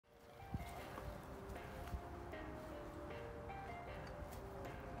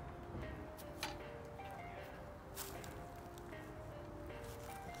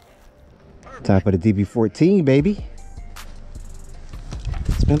Time for the DB14, baby.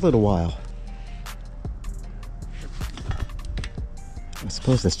 It's been a little while. I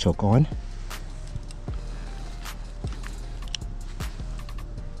suppose let's choke on.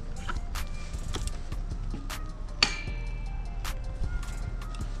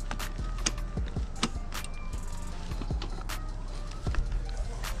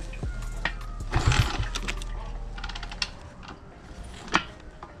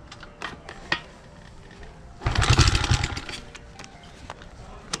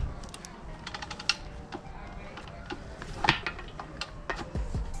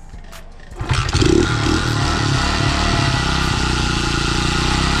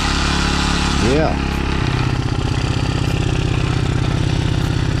 Yeah.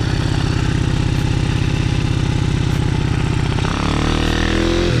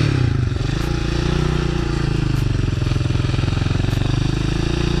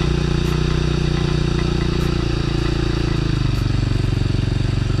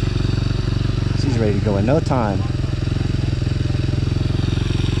 She's ready to go in no time.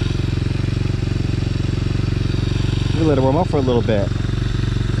 We'll let her warm up for a little bit.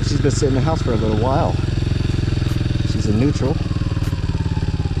 She's been sitting in the house for a little while. She's in neutral.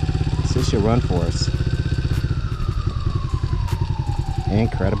 So she'll run for us.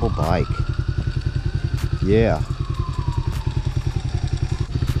 Incredible bike. Yeah.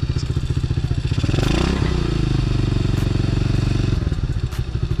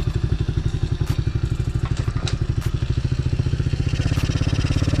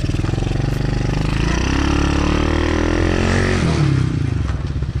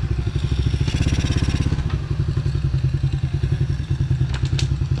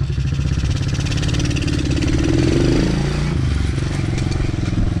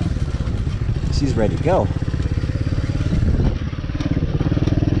 She's ready to go.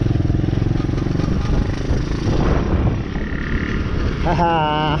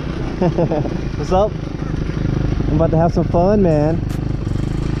 Haha. What's up? I'm about to have some fun, man.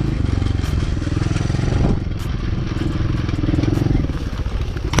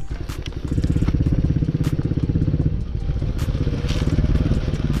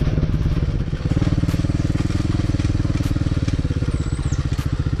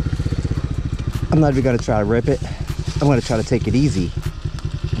 I'm not even gonna try to rip it. I'm gonna try to take it easy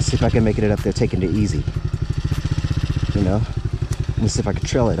and see if I can make it up there taking it easy. You know? Let me see if I can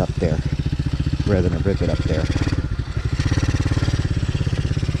trail it up there rather than rip it up there.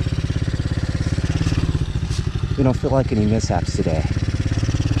 We don't feel like any mishaps today.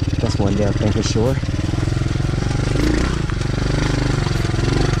 That's one damn thing for sure.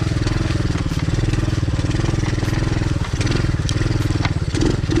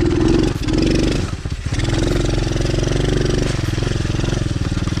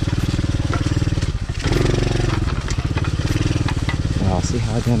 See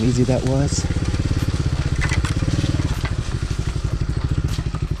how damn easy that was?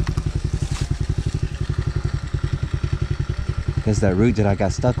 There's that root that I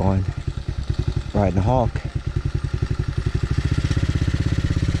got stuck on, riding the hawk.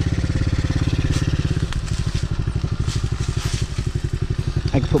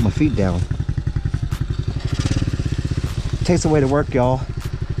 I can put my feet down. Takes away the work, y'all.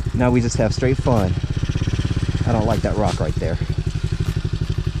 Now we just have straight fun. I don't like that rock right there.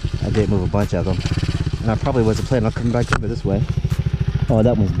 I did move a bunch of them, and I probably wasn't planning on coming back over this way. Oh,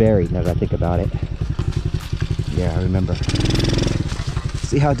 that one's buried now that I think about it. Yeah, I remember.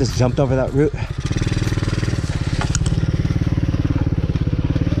 See how it just jumped over that root?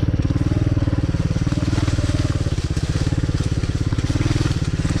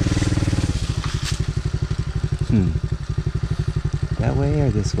 That way or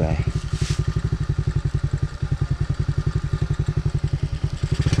this way?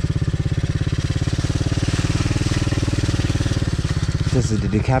 This is the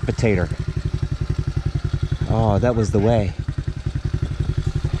decapitator. Oh, that was the way.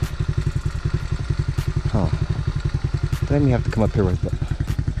 Huh. Then you have to come up here with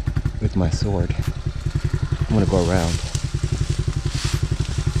my sword. I'm gonna go around.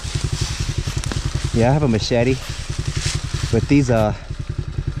 Yeah, I have a machete, but these don't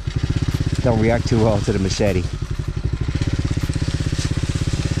react too well to the machete.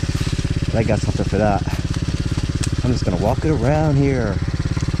 But I got something for that. I'm just gonna walk it around here.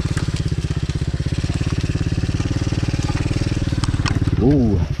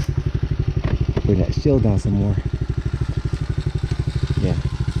 Ooh, bring that shield down some more. Yeah,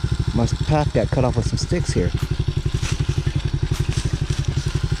 my path got cut off with some sticks here.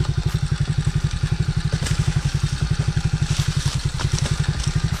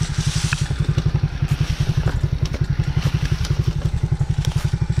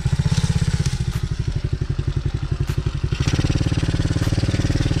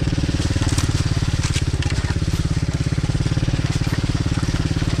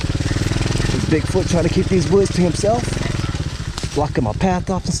 Bigfoot trying to keep these woods to himself, blocking my path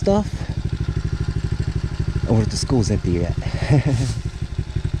off and stuff. I wonder if the school's empty yet.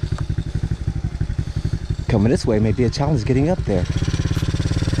 Coming this way may be a challenge getting up there.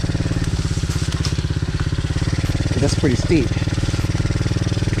 That's pretty steep.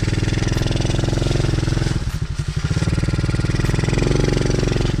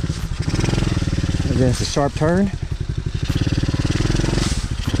 And then it's a sharp turn.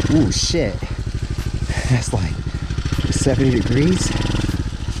 Ooh, shit. That's like 70 degrees.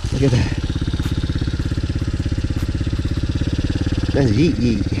 Look at that. That's yeet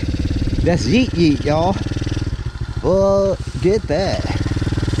yeet. That's yeet yeet, y'all. Well, get that.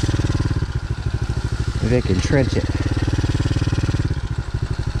 Maybe I can trench it.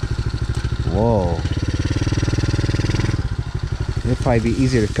 Whoa. It'd probably be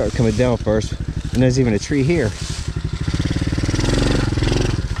easier to start coming down first. And there's even a tree here.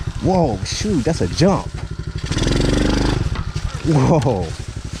 Whoa, shoot, that's a jump. Whoa.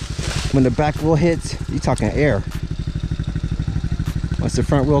 When the back wheel hits, you're talking air. Once the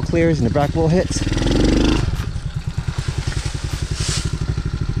front wheel clears and the back wheel hits,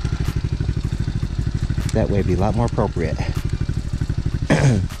 that way would be a lot more appropriate.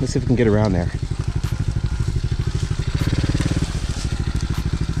 Let's see if we can get around there.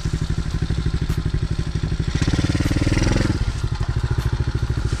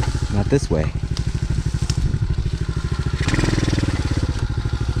 Not this way.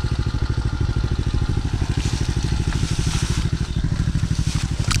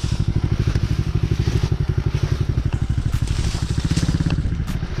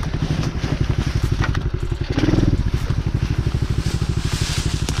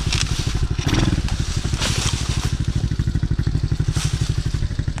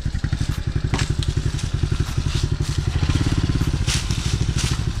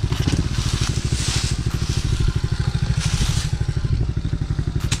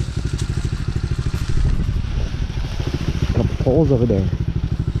 Poles over there.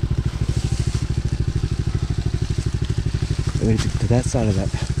 We need to get to that side of that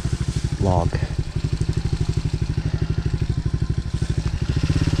log.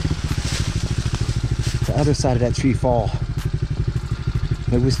 The other side of that tree fall.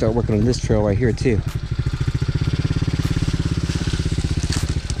 Maybe we start working on this trail right here too.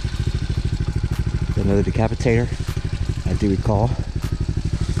 Another decapitator, I do recall.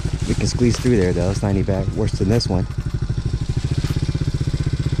 We can squeeze through there though, it's not any bad, worse than this one.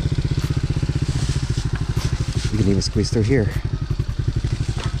 You can even squeeze through here.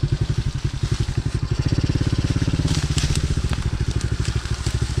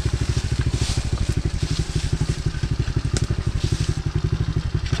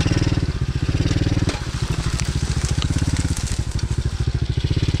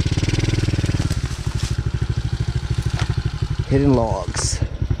 Hidden logs.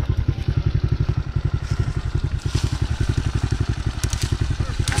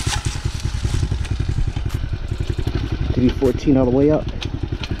 DB14 all the way up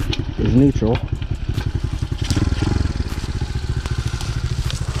is neutral.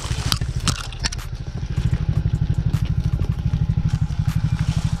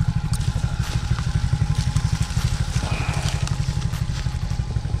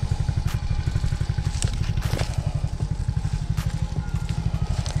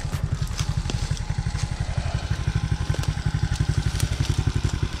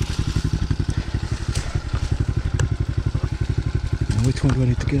 Which one do I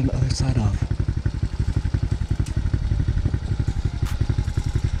need to get on the other side of?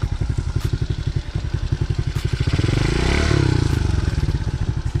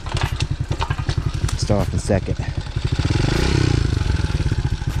 Start off in second.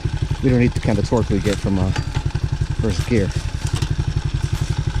 We don't need the kind of torque we get from first gear.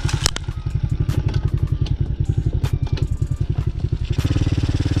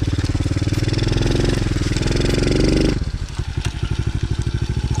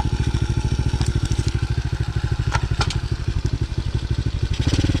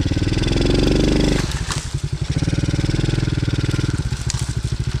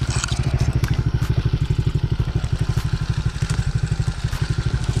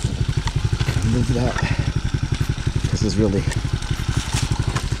 Move it out. This is really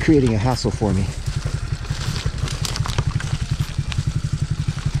creating a hassle for me.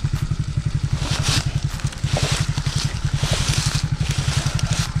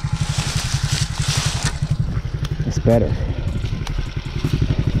 It's better.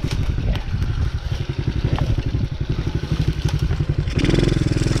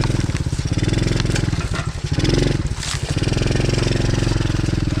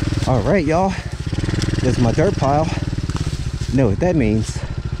 All right, y'all. There's my dirt pile. You know what that means.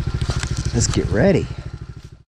 Let's get ready.